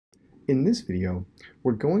In this video,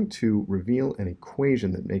 we're going to reveal an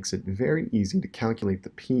equation that makes it very easy to calculate the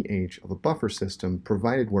pH of a buffer system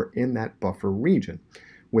provided we're in that buffer region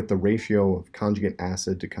with the ratio of conjugate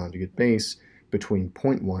acid to conjugate base between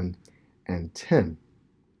 0.1 and 10.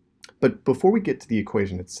 But before we get to the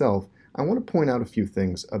equation itself, I want to point out a few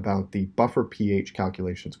things about the buffer pH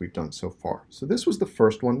calculations we've done so far. So this was the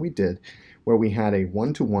first one we did where we had a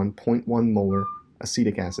 1-to-1 0.1 molar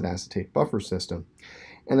acetic acid acetate buffer system.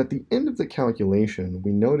 And at the end of the calculation,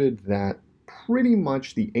 we noted that pretty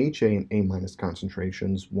much the HA and A-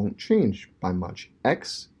 concentrations won't change by much.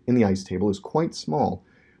 X in the ice table is quite small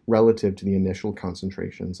relative to the initial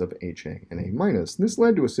concentrations of HA and A-. This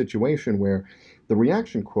led to a situation where the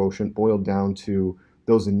reaction quotient boiled down to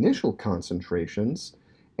those initial concentrations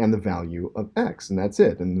and the value of X, and that's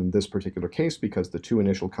it. And in this particular case, because the two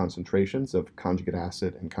initial concentrations of conjugate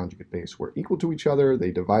acid and conjugate base were equal to each other, they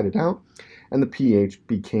divided out, and the pH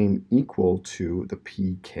became equal to the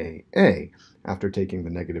pKa after taking the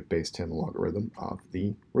negative base 10 logarithm of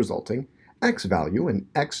the resulting X value, and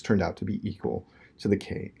X turned out to be equal to the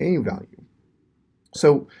Ka value.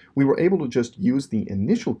 So we were able to just use the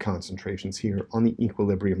initial concentrations here on the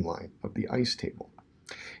equilibrium line of the ice table.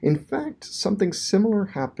 In fact, something similar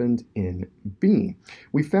happened in B.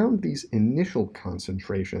 We found these initial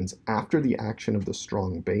concentrations after the action of the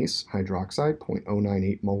strong base, hydroxide,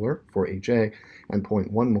 0.098 molar for HA and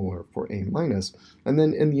 0.1 molar for A-, and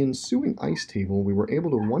then in the ensuing ice table, we were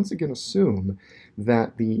able to once again assume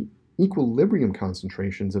that the equilibrium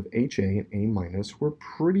concentrations of HA and A- were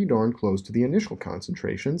pretty darn close to the initial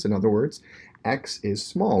concentrations. In other words, X is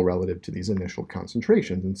small relative to these initial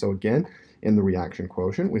concentrations. And so again, in the reaction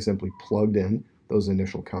quotient, we simply plugged in those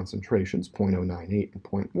initial concentrations, 0.098 and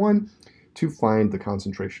 0.1, to find the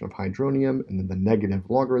concentration of hydronium, and then the negative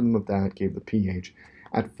logarithm of that gave the pH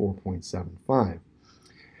at 4.75.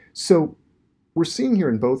 So we're seeing here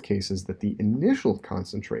in both cases that the initial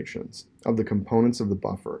concentrations of the components of the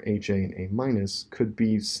buffer, HA and A-, could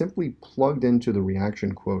be simply plugged into the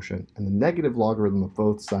reaction quotient and the negative logarithm of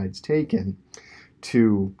both sides taken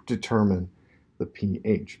to determine the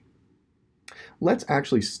pH. Let's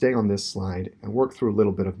actually stay on this slide and work through a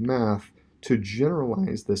little bit of math to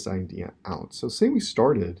generalize this idea out. So say we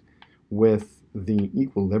started with the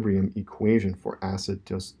equilibrium equation for acid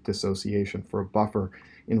dissociation for a buffer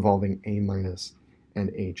involving A-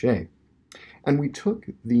 and HA. And we took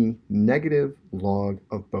the negative log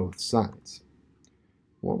of both sides.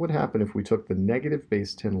 What would happen if we took the negative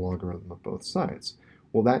base 10 logarithm of both sides?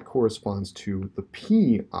 Well, that corresponds to the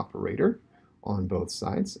P operator on both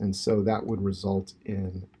sides, and so that would result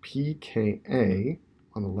in pKa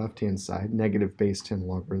on the left-hand side, negative base 10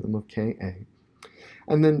 logarithm of Ka.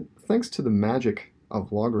 And then, thanks to the magic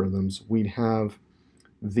of logarithms, we'd have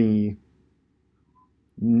the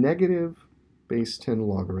negative base 10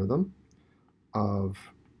 logarithm of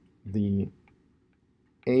the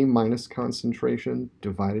A- concentration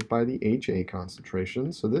divided by the HA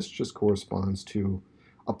concentration. So this just corresponds to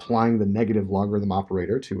applying the negative logarithm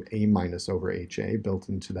operator to A- over HA built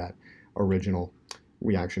into that original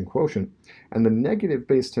reaction quotient. And the negative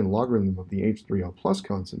base 10 logarithm of the H3O plus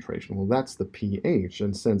concentration, well, that's the pH.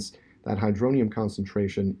 And since that hydronium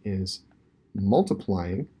concentration is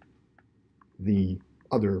multiplying the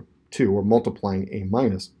other two, or multiplying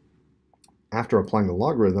A-, after applying the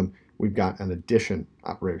logarithm, we've got an addition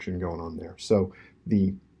operation going on there. So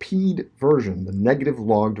the P'd version, the negative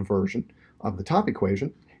logged version of the top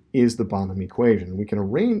equation, is the bottom equation. We can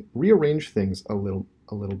rearrange things a little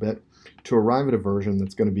bit to arrive at a version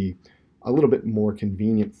that's going to be a little bit more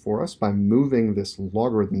convenient for us by moving this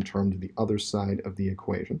logarithm term to the other side of the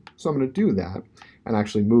equation. So I'm going to do that and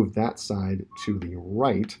actually move that side to the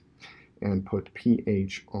right and put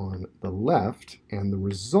pH on the left, and the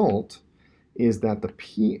result is that the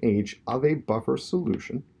pH of a buffer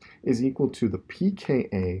solution is equal to the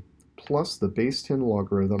pKa plus the base 10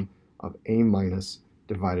 logarithm of A-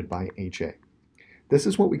 divided by HA. This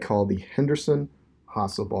is what we call the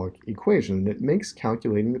Henderson-Hasselbalch equation, and it makes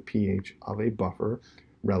calculating the pH of a buffer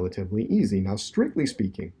relatively easy. Now, strictly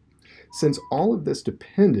speaking, since all of this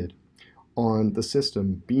depended on the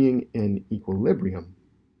system being in equilibrium,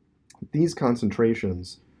 these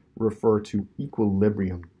concentrations refer to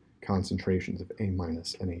equilibrium concentrations of A-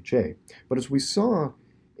 and HA. But as we saw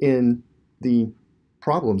in the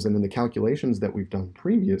problems and in the calculations that we've done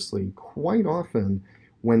previously, quite often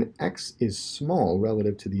when X is small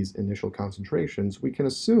relative to these initial concentrations, we can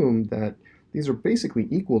assume that these are basically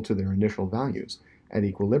equal to their initial values at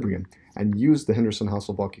equilibrium and use the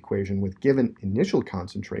Henderson-Hasselbalch equation with given initial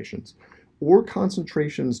concentrations or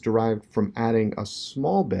concentrations derived from adding a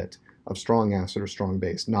small bit of strong acid or strong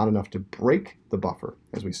base, not enough to break the buffer,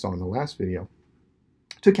 as we saw in the last video,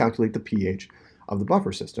 to calculate the pH of the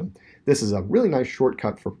buffer system. This is a really nice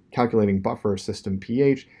shortcut for calculating buffer system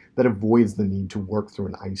pH that avoids the need to work through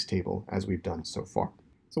an ice table as we've done so far.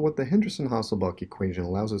 So what the Henderson-Hasselbalch equation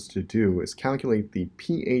allows us to do is calculate the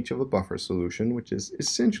pH of a buffer solution, which is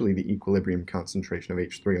essentially the equilibrium concentration of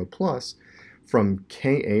H3O+, from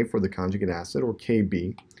Ka for the conjugate acid, or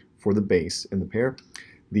Kb for the base in the pair,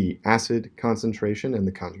 the acid concentration, and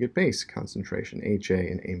the conjugate base concentration, HA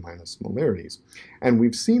and A- molarities. And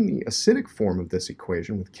we've seen the acidic form of this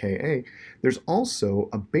equation with Ka. There's also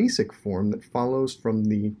a basic form that follows from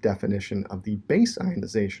the definition of the base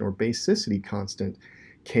ionization or basicity constant,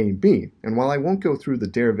 Kb. And while I won't go through the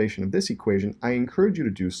derivation of this equation, I encourage you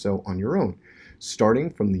to do so on your own,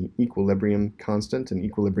 starting from the equilibrium constant and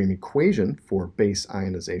equilibrium equation for base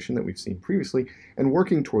ionization that we've seen previously, and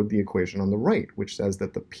working toward the equation on the right, which says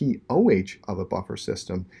that the pOH of a buffer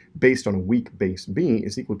system based on a weak base B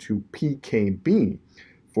is equal to pKb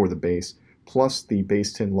for the base plus the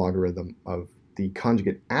base 10 logarithm of the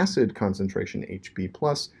conjugate acid concentration Hb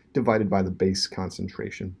plus divided by the base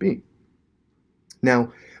concentration B.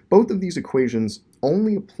 Now, both of these equations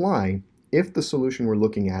only apply if the solution we're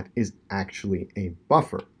looking at is actually a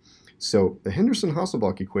buffer. So the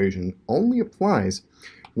Henderson-Hasselbalch equation only applies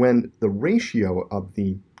when the ratio of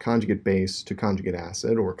the conjugate base to conjugate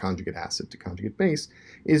acid, or conjugate acid to conjugate base,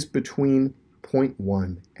 is between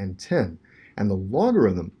 0.1 and 10. And the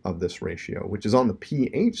logarithm of this ratio, which is on the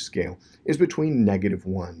pH scale, is between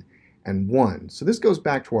 -1 and 1. So this goes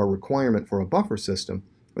back to our requirement for a buffer system.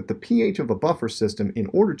 But the pH of a buffer system, in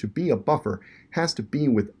order to be a buffer, has to be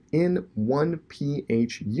within 1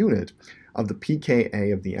 pH unit of the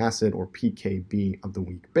pKa of the acid or pKb of the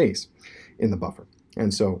weak base in the buffer.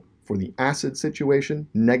 And so for the acid situation,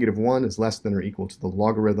 -1 is less than or equal to the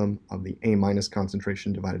logarithm of the A-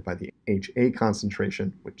 concentration divided by the HA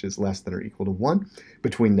concentration, which is less than or equal to 1.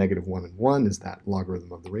 Between -1 and 1 is that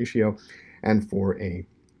logarithm of the ratio. And for a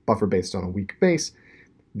buffer based on a weak base,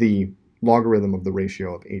 the logarithm of the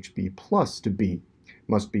ratio of Hb plus to B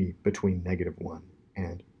must be between -1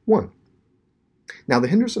 and 1. Now, the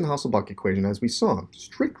Henderson-Hasselbalch equation, as we saw,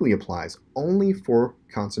 strictly applies only for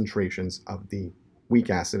concentrations of the weak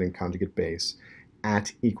acid and conjugate base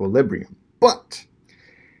at equilibrium. But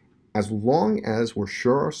as long as we're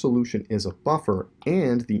sure our solution is a buffer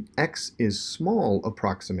and the X is small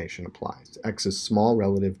approximation applies, X is small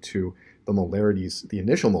relative to the molarities, the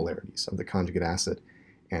initial molarities of the conjugate acid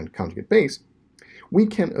and conjugate base, we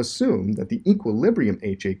can assume that the equilibrium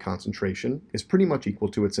HA concentration is pretty much equal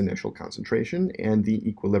to its initial concentration, and the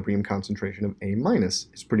equilibrium concentration of A-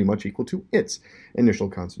 is pretty much equal to its initial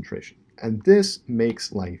concentration. And this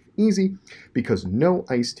makes life easy because no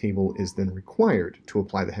ice table is then required to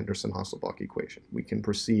apply the Henderson-Hasselbalch equation. We can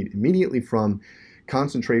proceed immediately from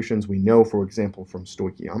concentrations we know, for example, from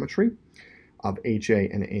stoichiometry of HA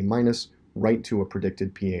and A- right to a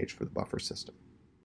predicted pH for the buffer system.